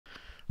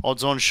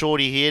Odds on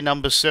shorty here,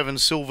 number 7,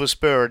 Silver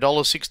Spur,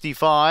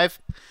 $1.65.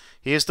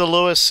 Here's the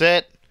Lewis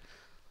set.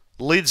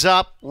 Lids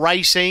up,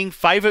 racing.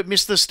 Favourite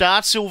missed the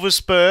start, Silver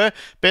Spur.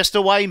 Best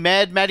away,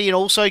 Mad Matty, and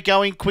also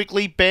going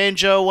quickly,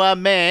 Banjo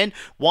Man.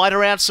 Wide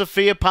around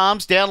Sophia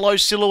Palms. Down low,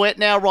 Silhouette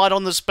now right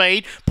on the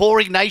speed.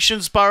 Poor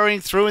Ignatians burrowing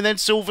through, and then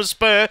Silver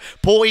Spur.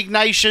 Poor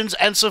Ignatians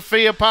and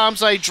Sophia Palms,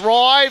 they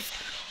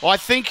drive. I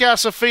think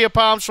Sophia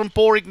Palms from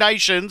Poor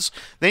Ignatians.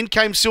 Then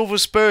came Silver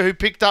Spur, who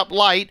picked up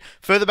late.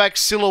 Further back,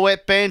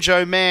 Silhouette,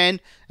 Banjo Man,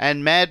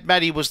 and Mad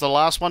Matty was the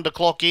last one to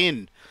clock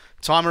in.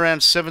 Time around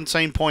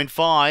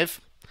 17.5.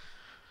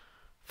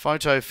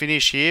 Photo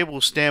finish here.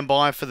 We'll stand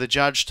by for the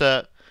judge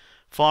to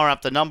fire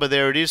up the number.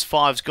 There it is.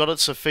 5's got it.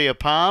 Sophia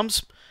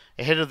Palms.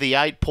 Ahead of the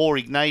 8, Poor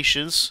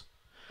Ignatians.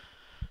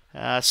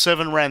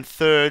 7 ran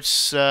third.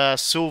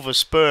 Silver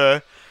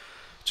Spur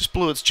just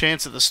blew its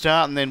chance at the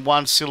start, and then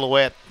 1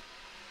 Silhouette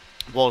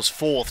was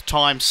fourth.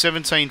 Time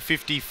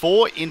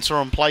 17.54.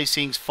 Interim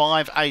placings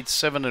 5, 8,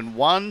 7 and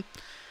 1.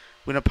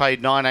 Winner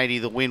paid $9.80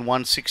 the win,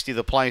 $1.60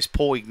 the place.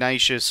 Poor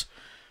Ignatius,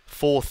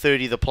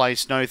 $4.30 the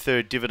place. No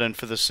third dividend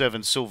for the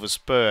 7 Silver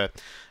Spur.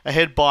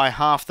 Ahead by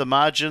half the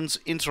margins.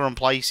 Interim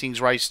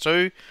placings race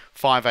 2,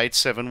 5, 8,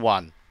 7,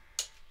 1.